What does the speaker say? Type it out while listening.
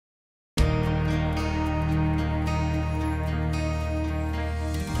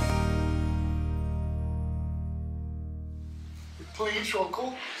Please, roll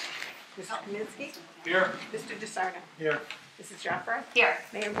call. Mr. Kaminsky? Here. Mr. DeSarno? Here. Mrs. Jaffer? Here.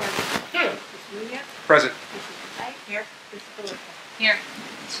 Mayor Morgan? Here. Mr. Nunez? Present. Mrs. Knight? Here. Mr. Delisa? Here.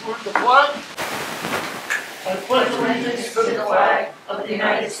 Salute the flag. I pledge allegiance to the flag of the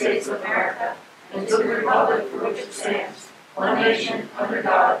United States of America and to the republic for which it stands, one nation, under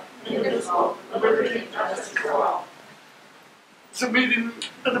God, indivisible, with liberty and justice for all. It's a meeting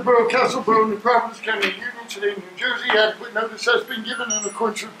of the Borough Council, Borough of New Providence, County of Union, State of New Jersey. Adequate notice has been given in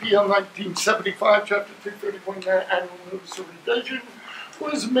accordance with PL 1975, Chapter 331, annual notice of revision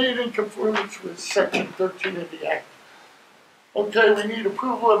was made in conformance with Section 13 of the Act. Okay, we need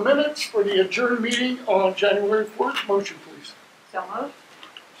approval of minutes for the adjourned meeting on January 4th. Motion, please. So moved.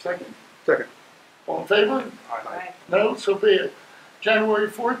 Second. Second. All in favor? Aye. No? So be it. January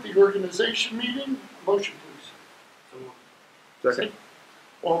 4th, the organization meeting. Motion, please. Second.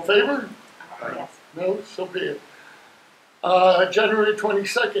 All in favor? Yes. No? So be it. January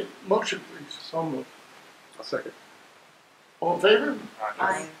 22nd. Motion, please. So moved. I'll second. All in favor?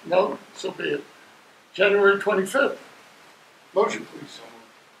 Aye. No? So be it. January 25th. Motion, please.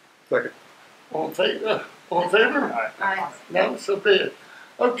 Second. All in favor? All in favor? Aye. No? So be it.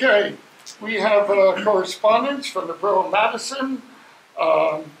 Okay. We have correspondence from the Borough of Madison.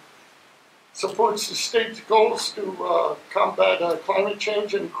 Supports the state's goals to combat climate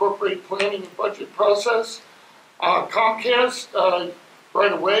change and incorporate planning and budget process. Comcast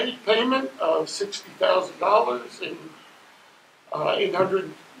right-of-way payment of $60,000 and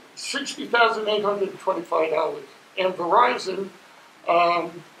 $60,825, and Verizon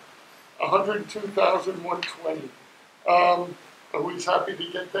 $102,120. Always happy to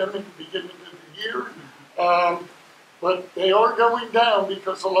get them in the beginning of the year. But they are going down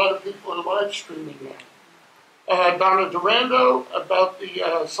because a lot of people are live streaming now. Donna Durando about the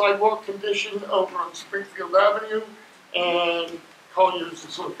sidewalk condition over on Springfield Avenue, and Colliers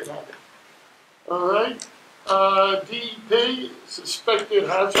is looking at it. All right. DEP, suspected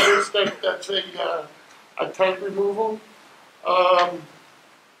hazardous, that's a tank removal.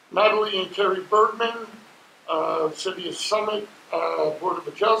 Natalie and Kerry Bergman, City of Summit, Board of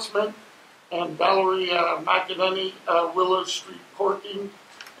Adjustment, and Valerie McEnany, Willow Street parking,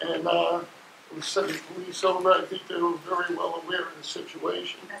 and we're sending police over. I think they were very well aware of the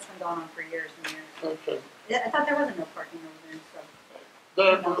situation. That's been going on for years and years. Okay. I thought there wasn't no parking over there, so.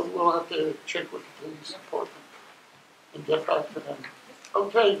 Then we'll have to check with the police department and get back to them.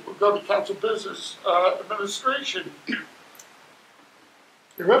 Okay, we'll go to council business administration.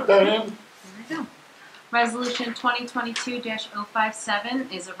 You're up, Diane. Here we go. Resolution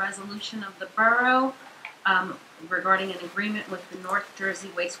 2022-057 is a resolution of the borough regarding an agreement with the North Jersey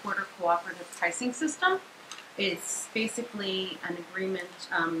Wastewater Cooperative Pricing System. It's basically an agreement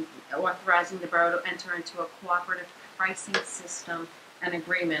authorizing the borough to enter into a cooperative pricing system, an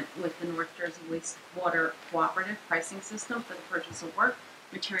agreement with the North Jersey Wastewater Cooperative Pricing System for the purchase of work,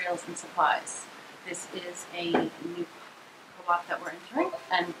 materials, and supplies. This is a new co-op that we're entering,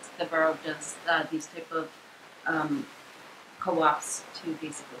 and the borough does these type of co-ops to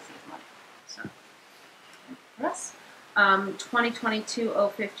basically save money. So, for us.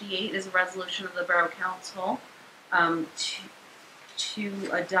 2022-058 is a resolution of the Borough Council to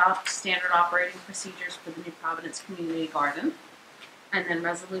adopt standard operating procedures for the New Providence Community Garden. And then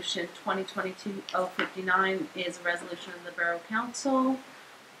resolution 2022-059 is a resolution of the Borough Council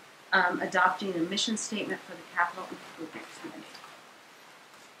adopting a mission statement for the Capital Improvement Committee.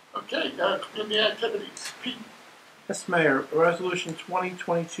 Okay, community activities. Pete. Yes, Mayor. Resolution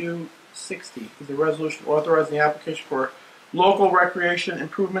 2022-60 is a resolution authorizing the application for Local Recreation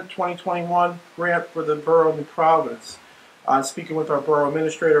Improvement 2021 grant for the Borough of New Providence. Speaking with our Borough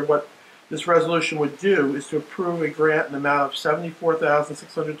Administrator, what this resolution would do is to approve a grant in the amount of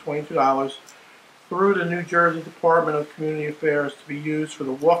 $74,622 through the New Jersey Department of Community Affairs to be used for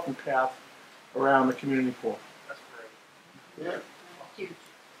the walking path around the community pool. That's great. Yeah. Huge.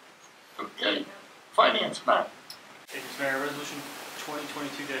 Okay. Finance, Matt. Thank you, Mayor. Resolution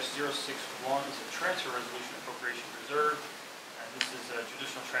 2022-061 is a transfer resolution appropriation reserve. And this is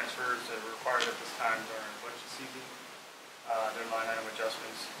traditional transfers that are required at this time during budget season. There are line item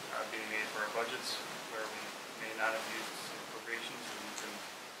adjustments being made for our budgets where we may not have used some appropriations and move them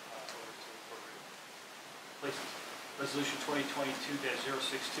over to appropriate places. Resolution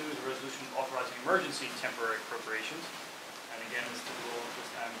 2022-062 is a resolution authorizing emergency temporary appropriations. And again, this is typical at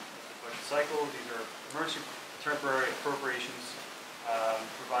this time of the budget cycle. These are emergency temporary appropriations.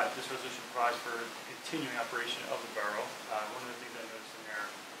 This resolution provides for continuing operation of the borough. One of the things I noticed in there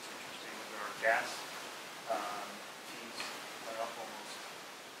that's interesting was our gas fees went up almost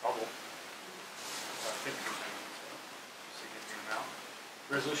double, 50%, significant amount.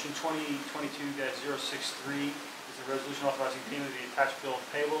 Resolution 2022-063 is a resolution authorizing payment of the attached bill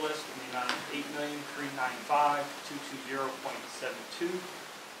payable list in the amount of $8,395,220.72.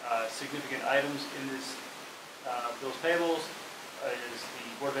 Significant items in this bills payables is the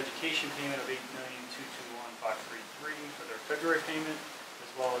Board of Education payment of $8,221,533 for their February payment,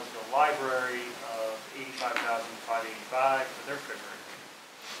 as well as the library of $85,585 for their February payment.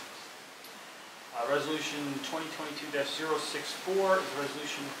 Resolution 2022-064 is a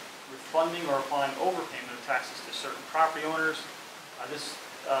resolution refunding or applying overpayment of taxes to certain property owners. This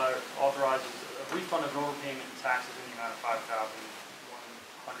authorizes a refund of an overpayment in taxes in the amount of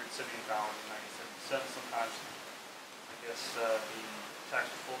 $5,178.97. Sometimes, I guess, the tax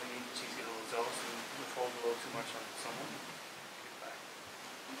withholding agencies get a little zealous and withhold a little too much on someone. Get back.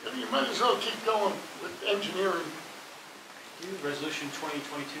 You might as well keep going with engineering. Resolution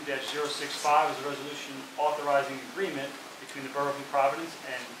 2022-065 is a resolution authorizing agreement between the Borough of New Providence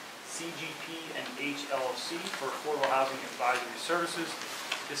and CGP and H LLC for affordable housing advisory services.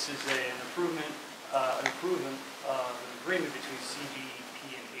 This is an agreement between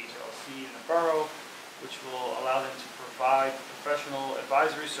CGP and H LLC and the Borough, which will allow them to provide professional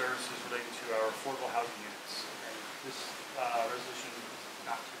advisory services related to our affordable housing units. And this resolution is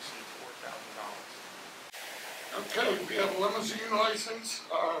not to exceed $4,000. Okay, we have a limousine license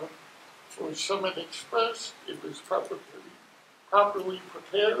for Summit Express. It was properly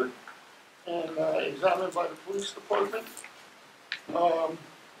prepared and examined by the police department.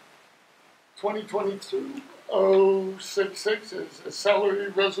 2022-066 is a salary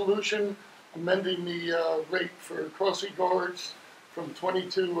resolution amending the rate for crossing guards from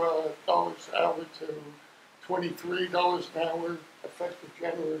 $22 an hour to $23 an hour effective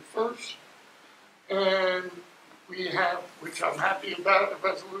January 1st. And we have, which I'm happy about, a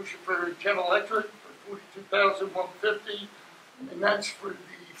resolution for Gen Electric for $42,150, and that's for the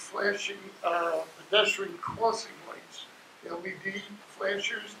flashing pedestrian crossing lights, LED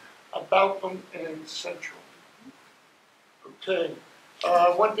flashers about them in Central. Okay,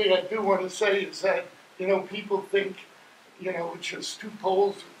 one thing I do want to say is that, people think, it's just two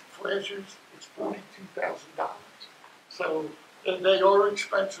poles with flashers. It's $42,000. So, and they are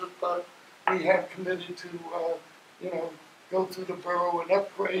expensive, but we have committed to, go through the borough and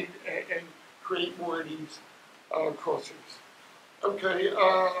upgrade and create more of these crossings. Okay,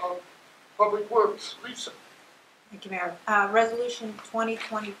 Public Works, Lisa. Thank you, Mayor. Resolution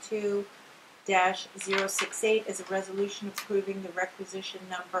 2022-068 is a resolution approving the requisition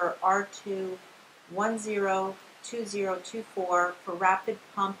number R2102024 for Rapid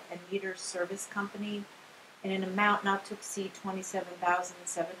Pump and Meter Service Company in an amount not to exceed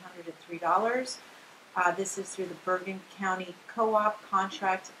 $27,703. This is through the Bergen County Co-op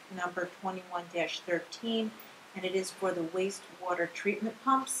contract number 21-13, and it is for the wastewater treatment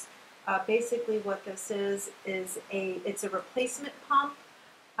pumps. Basically, what this is it's a replacement pump.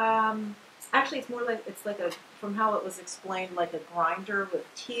 Actually, it's like from how it was explained, like a grinder with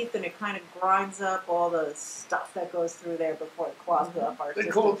teeth, and it kind of grinds up all the stuff that goes through there before it clogs up our They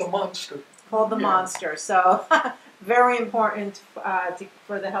systems. call it the monster. It's called the monster. So very important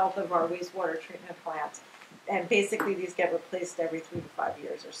for the health of our wastewater treatment plant. And basically, these get replaced every 3 to 5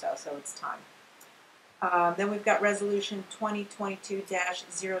 years or so. So it's time. Then we've got Resolution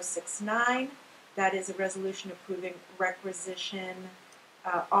 2022-069. That is a resolution approving requisition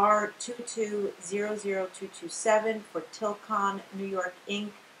R2200227 for Tilcon New York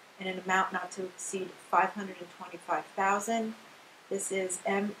Inc. in an amount not to exceed $525,000. This is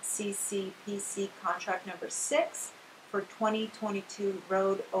MCCPC contract number 6 for 2022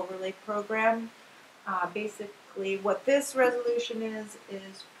 road overlay program. Basically, what this resolution is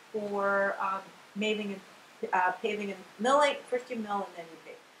for paving and milling. First you mill and then you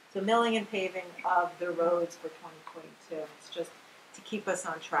pave. So milling and paving of the roads for 2022. It's just to keep us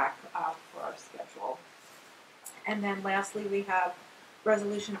on track for our schedule. And then lastly, we have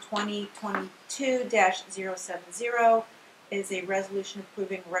Resolution 2022-070 is a resolution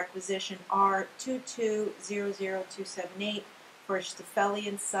approving requisition R2200278 for Staffelli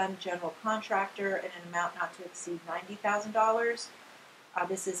and Son General Contractor in an amount not to exceed $90,000.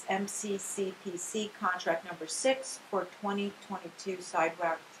 This is MCCPC contract number 6 for 2022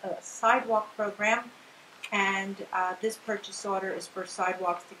 sidewalk program. And this purchase order is for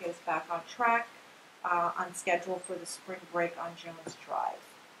sidewalks to get us back on track, on schedule for the spring break on Jones Drive.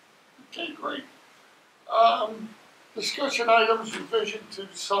 Okay, great. Discussion items, revision to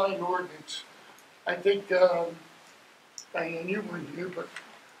sign ordinance. I think, Diane, you weren't here, but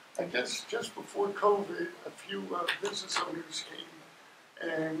I guess just before COVID, a few business owners came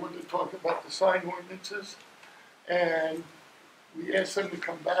and wanted to talk about the sign ordinances. And we asked them to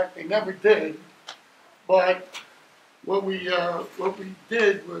come back. They never did. But what we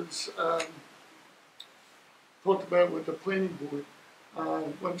did was talked about with the planning board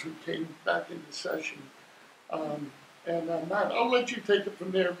once we came back into session. Matt, I'll let you take it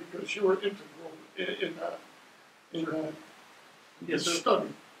from there because you were integral in the Yes, sir.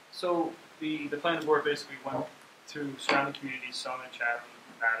 study. So the planning board basically went to surrounding communities, Summit, Chatham,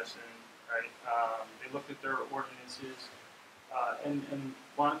 Madison, right? They looked at their ordinances and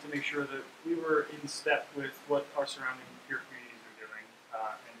wanted to make sure that we were in step with what our surrounding peer communities are doing,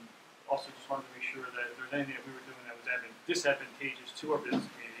 and also just wanted to make sure that if there's anything that we were doing that was disadvantageous to our business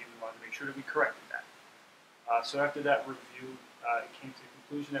community, we wanted to make sure that we corrected that. So after that review, it came to the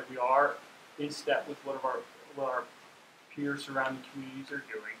conclusion that we are in step with what our peer surrounding communities are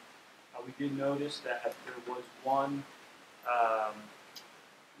doing. We did notice that there was one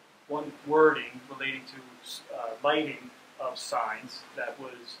wording relating to lighting of signs that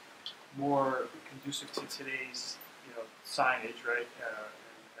was more conducive to today's signage, right,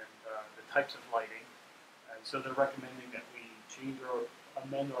 and the types of lighting. And so they're recommending that we change or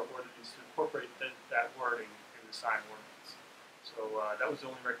amend our ordinance to incorporate that wording in the sign ordinance. So that was the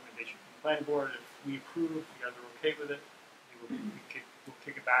only recommendation from the planning board. If we approve, you guys are okay with it, we'll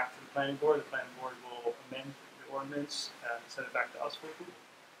kick it back to the planning board. The planning board will amend the ordinance and send it back to us for approval.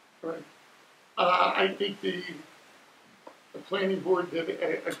 Right. I think the planning board did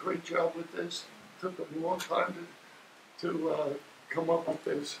a great job with this. It took a long time to come up with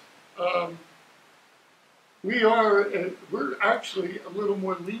this. We're actually a little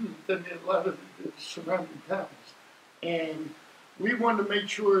more lenient than a lot of the surrounding towns. And we want to make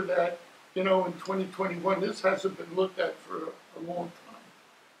sure that, in 2021, this hasn't been looked at for a long time,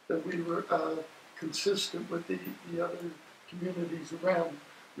 that we were consistent with the other communities around.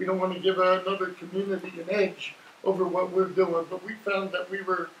 We don't want to give another community an edge over what we're doing, but we found that we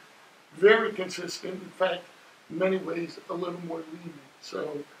were very consistent. In fact, in many ways, a little more lenient.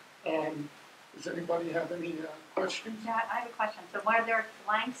 So, does anybody have any questions? Yeah, I have a question. So were there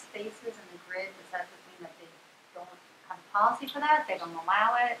blank spaces in the grid? Does that just mean that they don't have a policy for that? They don't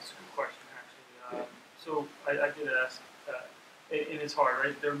allow it? That's a good question, actually. So I did ask, and it's hard,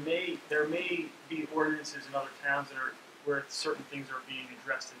 right? There may be ordinances in other towns that are where certain things are being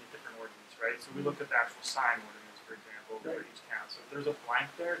addressed in a different ordinance, right? So we looked at the actual sign ordinance, for example, for each town. So if there's a blank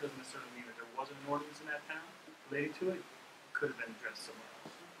there, it doesn't necessarily mean that there wasn't an ordinance in that town related to it. It could have been addressed somewhere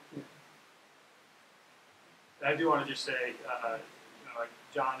else. And I do want to just say, like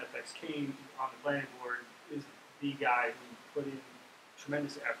John FX Kane on the planning board is the guy who put in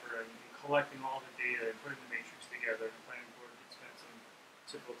tremendous effort in collecting all the data and putting the matrix together. The planning board did spend some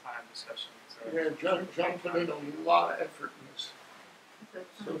typical time discussion. So Yeah, John put in a lot of effort in this.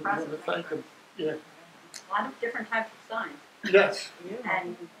 It's So we want to thank him. Yeah. A lot of different types of signs. Yes.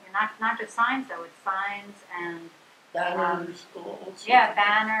 And you're not just signs though, it's signs and Banners, all sorts.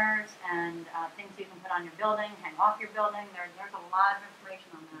 banners and things you can put on your building, hang off your building. There's a lot of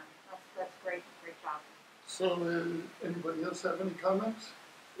information on that. That's great job. So, anybody else have any comments?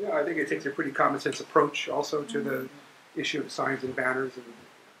 Yeah, I think it takes a pretty common sense approach also to the issue of signs and banners. And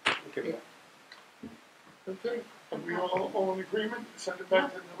okay. Okay, are we all in agreement? Send it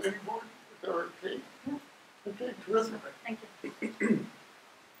back to the planning board? Is that okay? Okay, terrific. Thank you.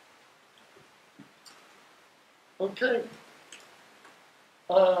 Okay.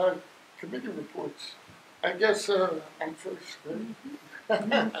 Committee reports. I guess I'm first,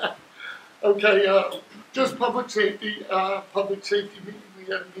 right? Okay, just public safety meeting. We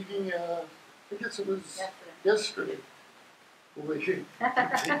had a meeting, I guess it was yesterday.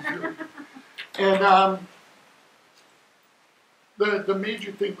 And the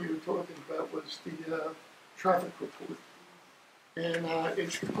major thing we were talking about was the traffic report. And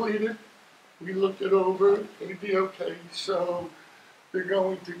it's completed. We looked it over, it'd be okay, so they're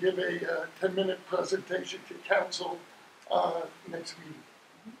going to give a 10-minute presentation to council next meeting.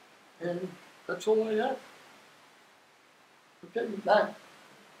 And that's all I have. Okay, Matt.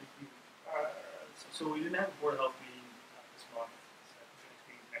 Thank you. So we didn't have a Board of Health meeting this month. So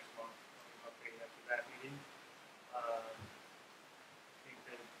next month, we'll update after that meeting. I think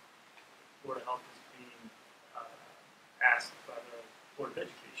that Board of Health is being asked by the Board of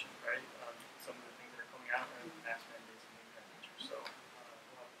Education, right? Some of the things that are coming out and mass mandates and things of that nature. So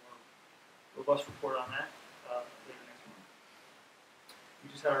we'll have a more robust report on that later next month.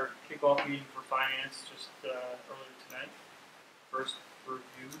 We just had our kickoff meeting for finance just earlier tonight. First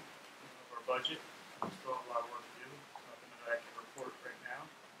review of our budget. We still have a lot of work to do. Nothing that I can report right now.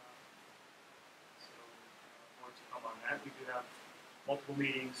 So more to come on that. We do have multiple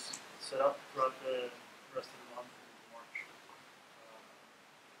meetings set up throughout the rest of the month in March.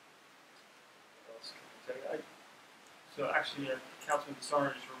 So actually, Councilman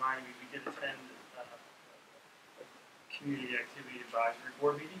Sarner just reminded me, we did attend a community activity advisory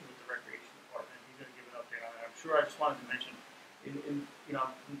board meeting with the recreation department. He's going to give an update on that. I'm sure I just wanted to mention,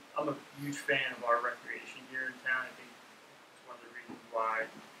 I'm a huge fan of our recreation here in town. I think it's one of the reasons why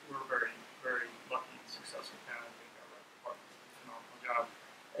we're very, very lucky and successful town. I think our rec department does a phenomenal job.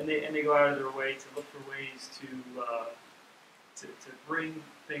 And they go out of their way to look for ways to bring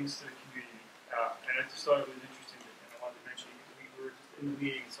things to the community. And I just thought it was interesting, and I wanted to mention, we were just in the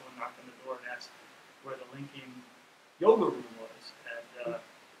meeting, someone knocked on the door and asked where the Lincoln yoga room was. And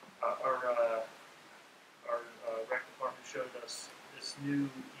our rec department showed us this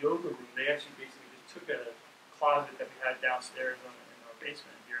new yoga room. They actually basically just took a closet that we had downstairs in our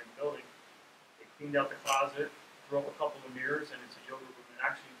basement here in the building. They cleaned out the closet, threw up a couple of mirrors, and it's a yoga room. And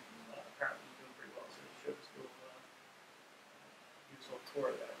actually, apparently doing pretty well. So they showed us a little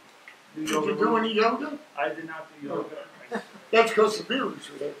tour of that. Did you do any yoga? I did not do yoga. That's because the mirrors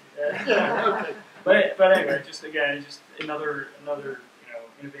were there. Yeah, okay. But anyway, just again, just another innovative,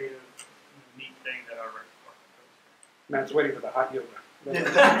 neat thing that our rec department does. Matt's waiting for the hot yoga. I'm a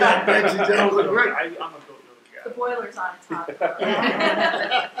goat yoga The guy. boiler's on top.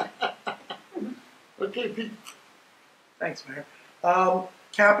 Okay, Pete. Thanks, Mayor.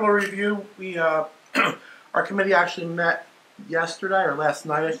 Capital review, we, our committee met yesterday, or last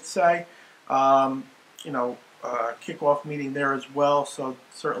night, I should say. Kickoff meeting there as well, so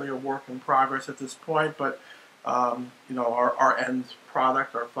certainly a work in progress at this point, but, our end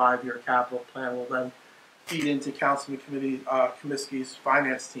product, our 5-year capital plan will then feed into Councilman Comiskey's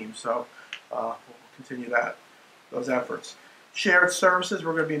finance team, so we'll continue those efforts. Shared services,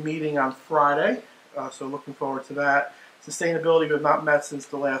 we're going to be meeting on Friday, so looking forward to that. Sustainability, we have not met since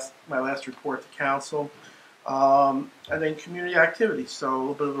my last report to council. And then community activities, so a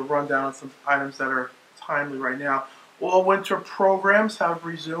little bit of a rundown on some items that are timely right now. All winter programs have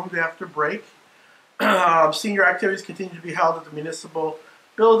resumed after break. Senior activities continue to be held at the municipal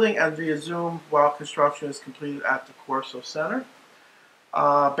building and via Zoom while construction is completed at the Corso Center.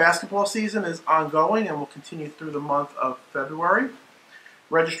 Basketball season is ongoing and will continue through the month of February.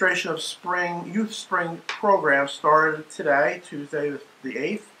 Registration of youth spring programs started today, Tuesday the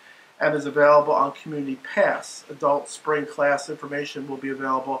 8th, and is available on Community Pass. Adult spring class information will be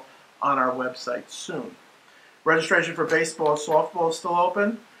available on our website soon. Registration for baseball and softball is still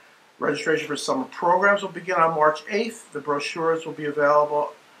open. Registration for summer programs will begin on March 8th. The brochures will be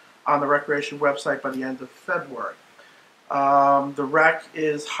available on the Recreation website by the end of February. The Rec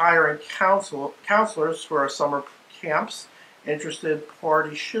is hiring counselors for our summer camps. Interested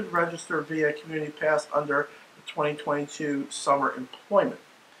parties should register via Community Pass under the 2022 summer employment.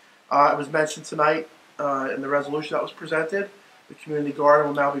 It was mentioned tonight in the resolution that was presented. The community garden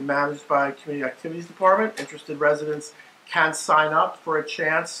will now be managed by Community Activities Department. Interested residents can sign up for a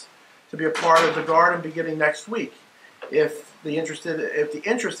chance to be a part of the garden beginning next week. If the interest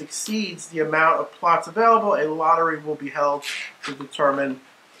exceeds the amount of plots available, a lottery will be held to determine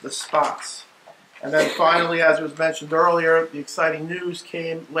the spots. And then finally, as was mentioned earlier, the exciting news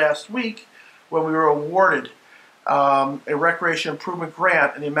came last week when we were awarded a recreation improvement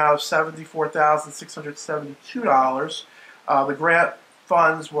grant in the amount of $74,672. The grant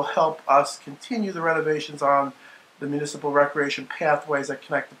funds will help us continue the renovations on the municipal recreation pathways that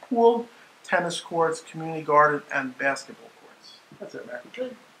connect the pool, tennis courts, community garden, and basketball courts. That's it, Mayor.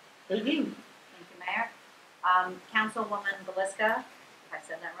 Okay. Nadine. Thank you, Mayor. Councilwoman Belisca, if I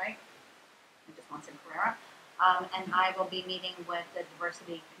said that right, I just want to say Carrera, and I will be meeting with the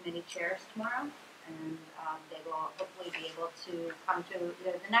diversity committee chairs tomorrow, and they will hopefully be able to come to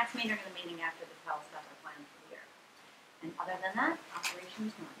either the next meeting or the meeting after to tell us about their plans for the year. And other than that,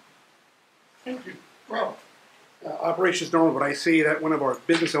 operations normal. Thank you. Well, Operations normal, but I see that one of our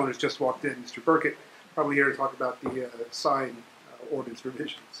business owners just walked in, Mr. Burkett, probably here to talk about the sign ordinance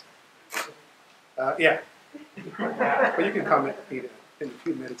revisions. Yeah. But you can comment, Peter, in a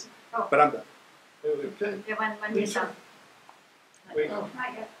few minutes. But I'm done. okay. Yeah, when you're Lisa? done. Wait. Not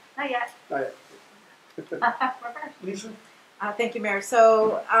yet. Not yet. Not yet. We're first. Lisa? Thank you, Mayor.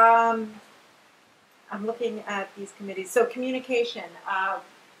 So I'm looking at these committees. So communication,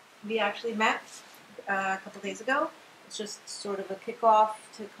 we actually met a couple days ago. It's just sort of a kickoff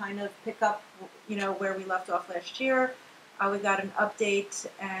to kind of pick up, where we left off last year. We got an update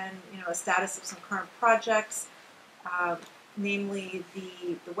and, a status of some current projects, namely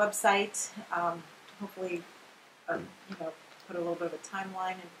the website. Hopefully, put a little bit of a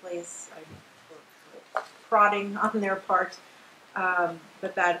timeline in place. For prodding on their part,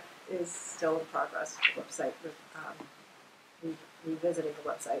 but that is still in progress. The website, revisiting the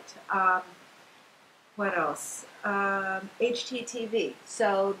website. What else? HTTV.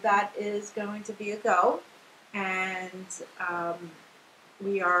 So that is going to be a go, and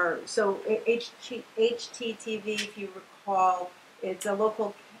we are so HTTV. If you recall, it's a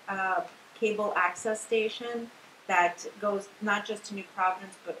local cable access station that goes not just to New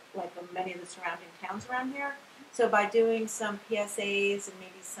Providence, but like many of the surrounding towns around here. So by doing some PSAs and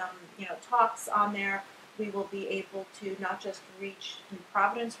maybe some talks on there, we will be able to not just reach New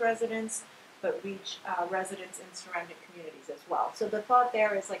Providence residents, but reach residents in surrounding communities as well. So the thought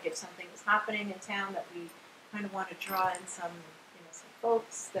there is like if something is happening in town that we kind of want to draw in some some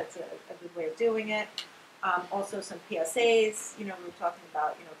folks, that's a good way of doing it. Also some PSAs, we were talking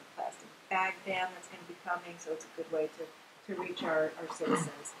about the plastic bag ban that's going to be coming, so it's a good way to reach our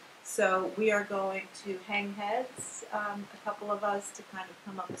citizens. So we are going to hang heads, a couple of us, to kind of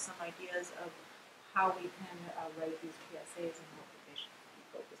come up with some ideas of how we can write these PSAs and what they should be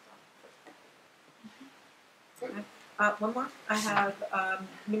focused on. One more. I have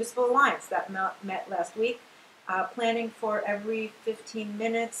Municipal Alliance that met last week. Planning for every 15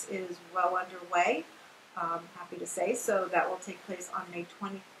 minutes is well underway. Happy to say. So that will take place on May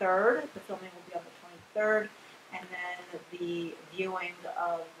 23rd. The filming will be on the 23rd. And then the viewing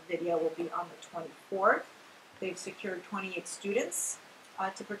of the video will be on the 24th. They've secured 28 students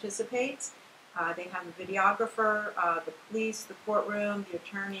to participate. They have a videographer, the police, the courtroom, the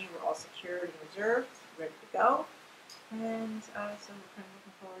attorney were all secured and reserved, ready to go. And so we're kind of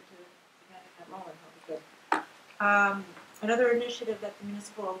looking forward to getting that rolling. That'll be good. Another initiative that the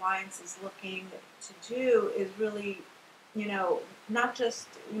Municipal Alliance is looking to do is really, not just,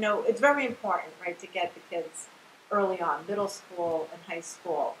 it's very important, right, to get the kids early on, middle school and high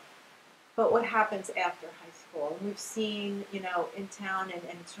school. But what happens after high school? And we've seen, in town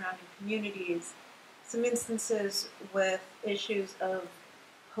and surrounding communities, some instances with issues of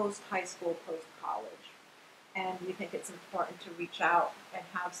post-high school, post-college. And we think it's important to reach out and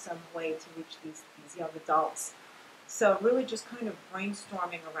have some way to reach these young adults. So really just kind of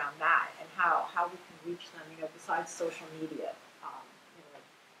brainstorming around that and how we can reach them, besides social media.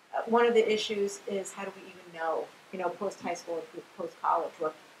 One of the issues is how do we even know, post-high school and post-college,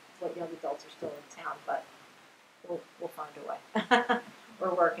 what young adults are still in town, but we'll find a way.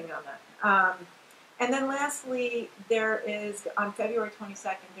 We're working on that. And then lastly, there is, on February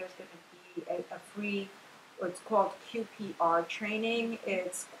 22nd, there's going to be a free, what's called QPR training.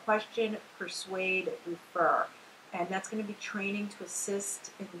 It's question, persuade, refer. And that's going to be training to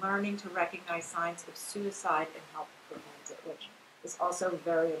assist in learning to recognize signs of suicide and help prevent it, which is also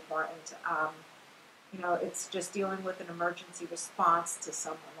very important. It's just dealing with an emergency response to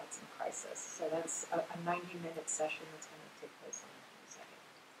someone that's in crisis. So that's a 90-minute session that's going to take place on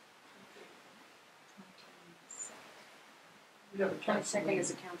the 22nd. We have a council 22nd meeting.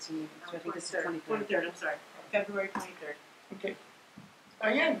 is a council meeting, so I think it's the 23rd. 23rd. 23rd, I'm sorry. February 23rd. Okay.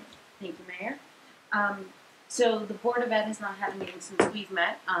 Diane? Thank you, Mayor. So the Board of Ed has not had a meeting since we've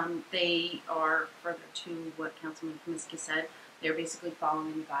met. They are, further to what Councilman Kaminsky said, they're basically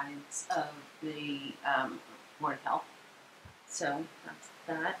following the guidance of the Board of Health. So that's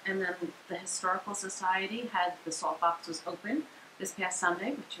that. And then the Historical Society had the salt box was open this past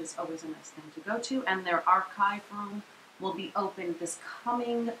Sunday, which is always a nice thing to go to. And their archive room will be open this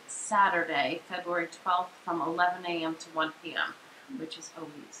coming Saturday, February 12th, from 11 a.m. to 1 p.m., which is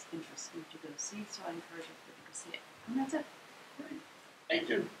always interesting to go see. So I encourage everybody to go see it. And that's it. Thank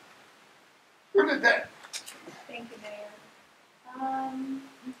you. Bernadette? Thank you, Mayor. A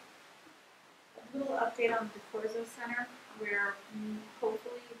little update on the Corso Center. We're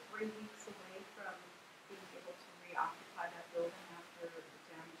hopefully 3 weeks away from being able to reoccupy that building after the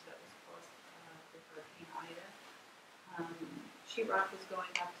damage that was caused with Hurricane Ida. Sheetrock was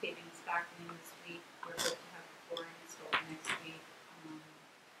going up, paving is backing in this week. We're hoping to have the flooring installed next week.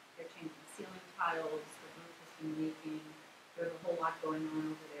 They're changing ceiling tiles, the roof has been leaking. There's a whole lot going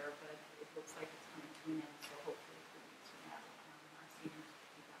on over there, but it looks like it's coming to an end, so hopefully 3 weeks from now, our seniors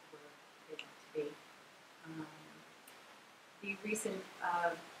will be back where they want to be. The recent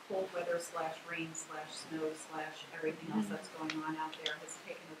cold weather / rain / snow / everything else that's going on out there has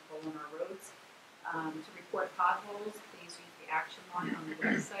taken a toll on our roads. To report potholes, please use the action line on the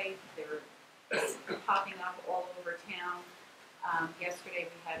website. They're popping up all over town. Yesterday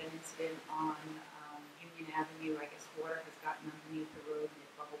we had an incident on Union Avenue. I guess water has gotten underneath the road and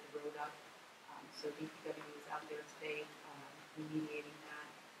it bubbled the road up. So DPW is out there today remediating that.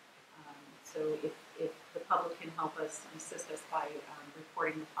 So if the public can help us and assist us by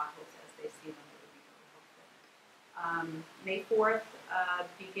reporting the potholes as they see them, it would be really helpful. May 4th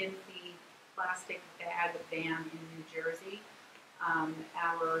begins the plastic bag ban in New Jersey.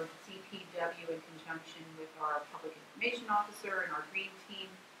 Our DPW, in conjunction with our public information officer and our green team,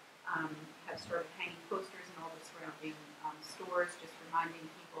 have started hanging posters in all the surrounding stores, just reminding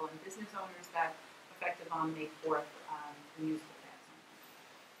people and business owners that effective on May 4th, the news will pass.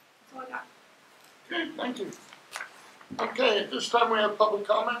 That's all I got. Okay, thank you. Okay, at this time we have public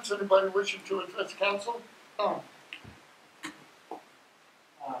comments. Anybody wishing to address council? Oh,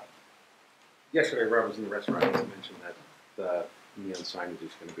 Yesterday, Rob was in the restaurant and he mentioned that the neon signage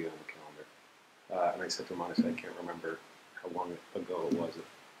is going to be on the calendar. And I said to him, honestly, I can't remember how long ago it was that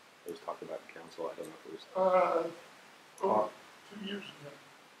it was talked about in council. I don't know if it was. 2 years ago.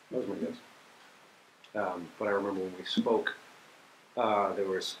 That was my guess. But I remember when we spoke, there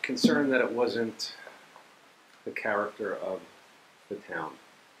was concern that it wasn't the character of the town.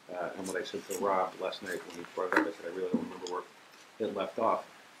 And what I said to Rob last night when he brought it up, I said, I really don't remember where it left off.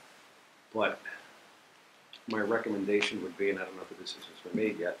 But my recommendation would be, and I don't know if the decision's been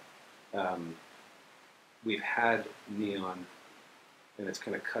made yet, we've had neon, and it's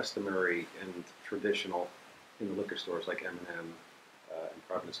kind of customary and traditional in the liquor stores like M&M and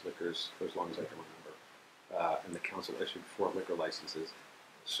Providence Liquors for as long as I can remember. And the council issued 4 liquor licenses.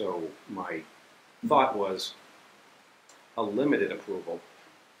 So my thought was a limited approval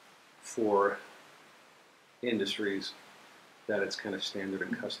for industries that it's kind of standard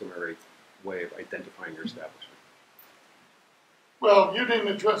and customary way of identifying your establishment. Well, you didn't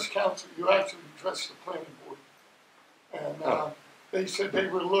address council, you actually addressed the planning board. And they said they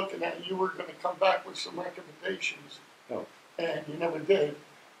were looking at, you were gonna come back with some recommendations. Oh. And you never did.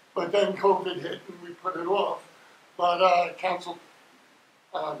 But then COVID hit and we put it off. But council,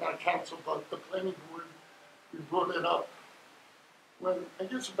 not council, but the planning board, we brought it up when, I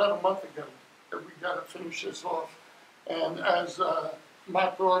guess about a month ago, that we gotta finish this off. And as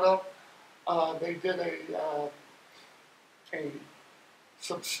Matt brought up, they did a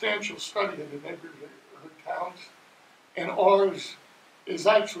substantial study of the neighborhood towns, and ours is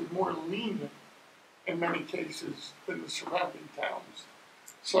actually more lenient in many cases than the surrounding towns.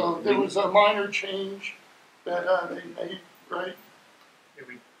 So there was a minor change that they made, right?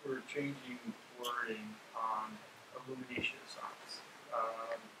 Yeah, we're changing wording on illumination signs.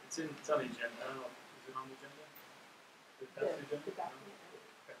 It's on the agenda. I don't know, is it on the agenda? That's the agenda?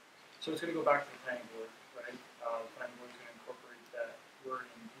 Okay. So it's going to go back to the planning board, right? The planning board is going to incorporate that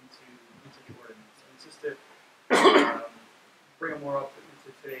wording into the ordinance. And it's just to bring them more up to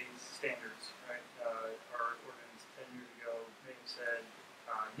today's standards, right? Our ordinance 10 years ago may have said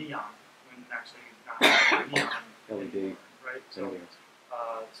neon, when actually not neon LED, anymore, right? So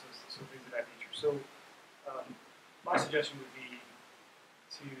things of that nature. So my suggestion would be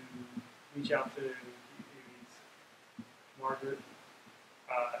to reach out to Margaret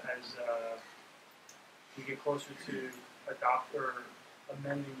as we get closer to adopt or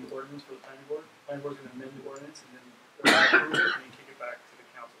amending the ordinance for the planning board. The planning board is going to amend the ordinance and then approve it and then kick it back to the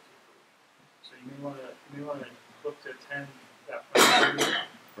council to approve. So you may want to look to attend that planning board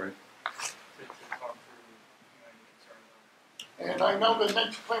right? To talk through any concerns on it. And I know the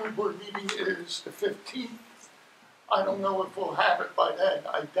next planning board meeting is the 15th. I don't know if we'll have it by then.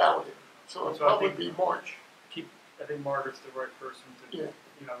 I doubt it. So it'll probably be March. I think Margaret's the right person to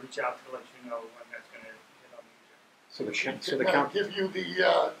reach out to let you know when that's going to hit on the agenda. So the council give you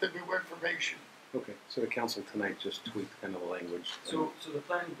the new information. Okay, so the council tonight just tweaked kind of the language. So the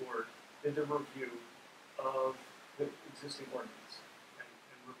planning board did the review of the existing ordinance and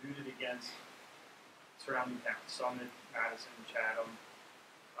reviewed it against surrounding towns, Summit, Madison, Chatham,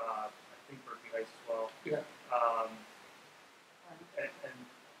 I think Berkeley Heights as well. Yeah. And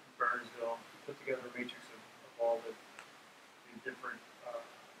Burnsville, put together a matrix of all the different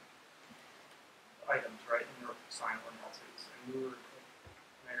items, right, in their sign ordinances. And we were, like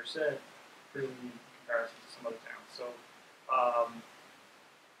the mayor said, really in comparison to some other towns. So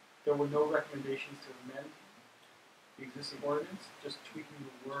there were no recommendations to amend the existing ordinance, just tweaking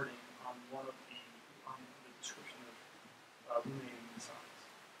the wording on one of the description of illuminating the signs.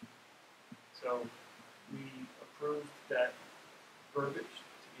 So we approved that verbiage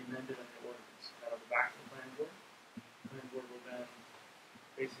to be amended in the ordinance. That'll go back to the planning board. The planning board will then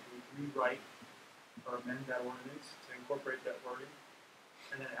basically rewrite or amend that ordinance to incorporate that wording,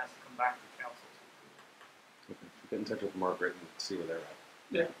 and then it has to come back to the council to approve it. Okay. Get in touch with Margaret and see where they're at.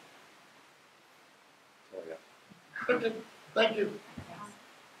 Yeah. That's all I got. Okay, thank you.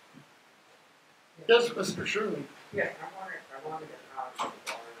 Yes, Mr. Sherman. Yeah, I want to get out of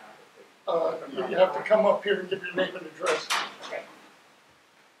the barn. You have to come up here and give your name and address. Okay.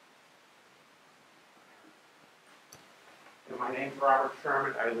 My name's Robert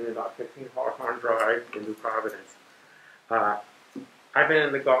Sherman. I live about 15 Hawthorne Drive in New Providence. I've been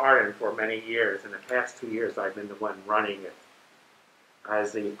in the garden for many years. In the past 2 years, I've been the one running it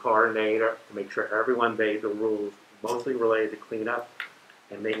as the coordinator to make sure everyone obeyed the rules, mostly related to cleanup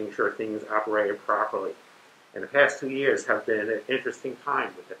and making sure things operated properly. And the past 2 years have been an interesting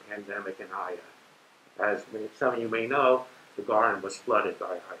time with the pandemic and Ida. As some of you may know, the garden was flooded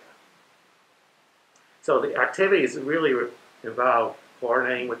by Ida. So the activities really involve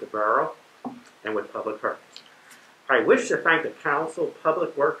coordinating with the borough and with public works. I wish to thank the council,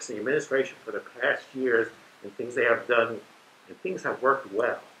 public works, and the administration for the past years and things they have done, and things have worked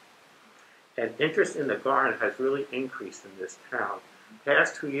well. And interest in the garden has really increased in this town.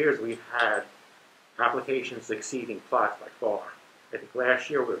 Past 2 years, we've had applications exceeding plots by far. I think last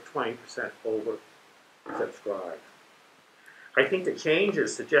year we were 20% over subscribed. I think the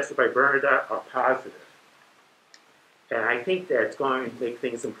changes suggested by Bernadette are positive. And I think that it's going to make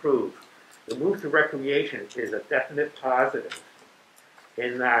things improve. The move to recreation is a definite positive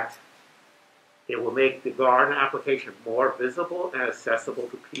in that it will make the garden application more visible and accessible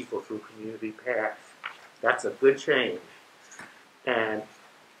to people through community paths. That's a good change. And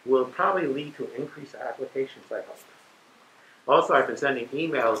will probably lead to increased applications, I hope. Also, I've been sending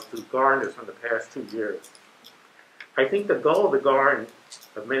emails to gardeners from the past 2 years. I think the goal of the garden,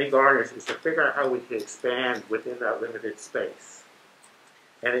 of many gardeners, is to figure out how we can expand within that limited space.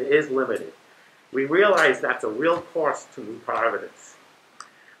 And it is limited. We realize that's a real cost to New Providence.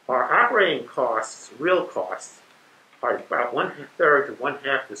 Our operating costs, real costs, are about 1/3 to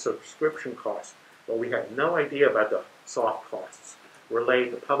 1/2 the subscription cost, but we have no idea about the soft costs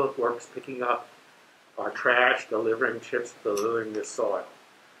related to public works picking up our trash, delivering chips, delivering the soil.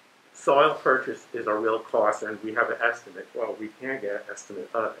 Soil purchase is a real cost, and we have an estimate. Well, we can't get an estimate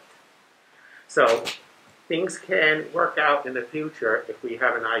of it. So things can work out in the future if we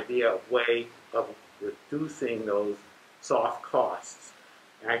have an idea of way of reducing those soft costs.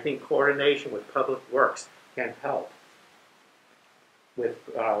 And I think coordination with public works can help with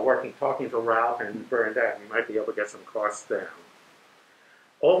talking to Ralph and Bernadette. We might be able to get some costs down.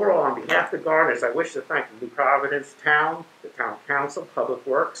 Overall, on behalf of the gardeners, I wish to thank the New Providence town, the town council, public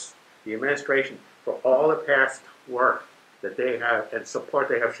works, the administration for all the past work that they have and support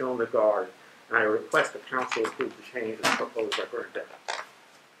they have shown the garden. And I request the council approve the changes proposed by Bernadette.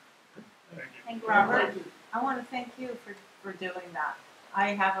 Thank you. Robert, I want to thank you for doing that. I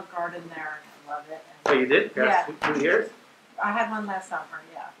have a garden there and I love it. Oh, you did? Yeah. 2 years? I had one last summer,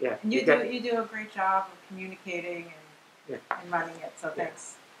 yeah. Yeah. And you do a great job of communicating and running it, so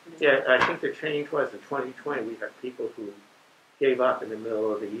thanks. Yeah, I think the change was in 2020, we had people who gave up in the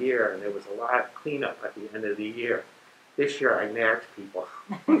middle of the year, and there was a lot of cleanup at the end of the year. This year, I nagged people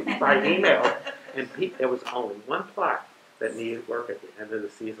by email, and there was only one plot that needed work at the end of the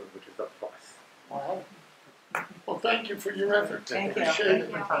season, which is a plus. Wow. Well, thank you for your effort. Thank you. Appreciate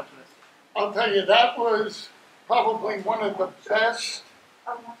it. I'll tell you, that was probably one of the best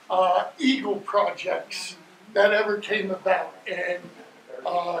Eagle projects that ever came about. And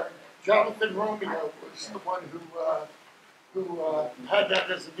Jonathan Romeo was the one who had that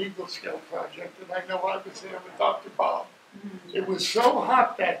as an Eagle Scout project. And I know I was there with Dr. Bob. It was so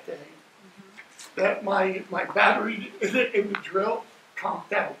hot that day that my battery in the drill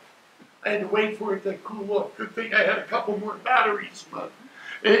conked out. I had to wait for it to cool off. Good thing I had a couple more batteries, but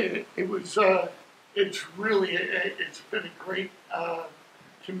it's been a great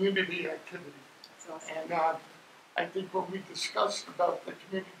community activity. That's awesome. And I think when we discussed about the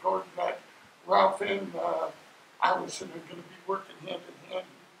community garden, that Ralph and Allison are going to be working hand in hand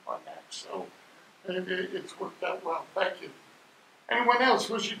on that. So it's worked out well. Thank you. Anyone else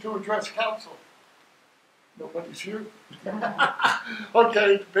wishing to address council? Nobody's here?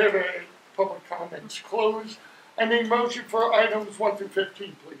 Okay, public comments closed. I need motion for items 1 through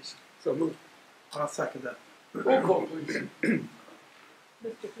 15, please. So move. I'll second that. Roll call, please. Mr.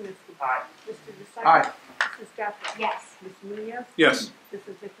 Kaminsky. Aye. Mr. Desai. Aye. Mrs. Gaffney. Yes. Ms. Munoz. Yes.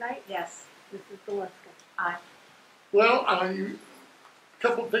 Mrs. McKnight. Yes. Mrs. Galeska. Aye. Well, a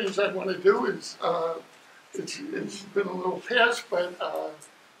couple things I want to do is, it's been a little past, but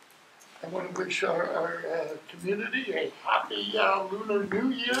I want to wish our community a happy Lunar New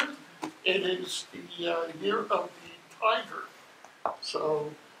Year. It is the year of the tiger.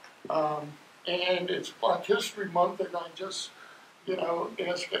 So, and it's Black History Month, and I just,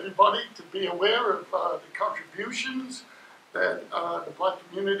 ask everybody to be aware of the contributions that the Black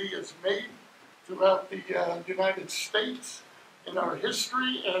community has made throughout the United States in our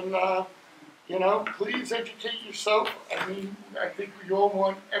history, and please educate yourself. I mean, I think we all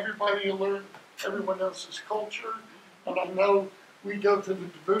want everybody to learn everyone else's culture, and I know we go to the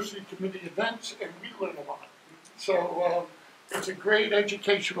diversity committee events and we learn a lot. So It's a great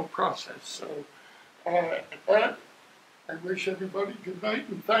educational process. So at that, I wish everybody good night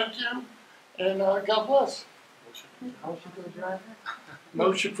and thank you, and God bless.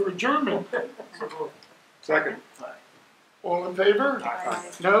 Motion for adjournment. Second. All in favor? Aye.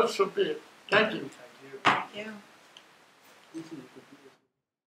 No, so be it. Thank you. Thank you.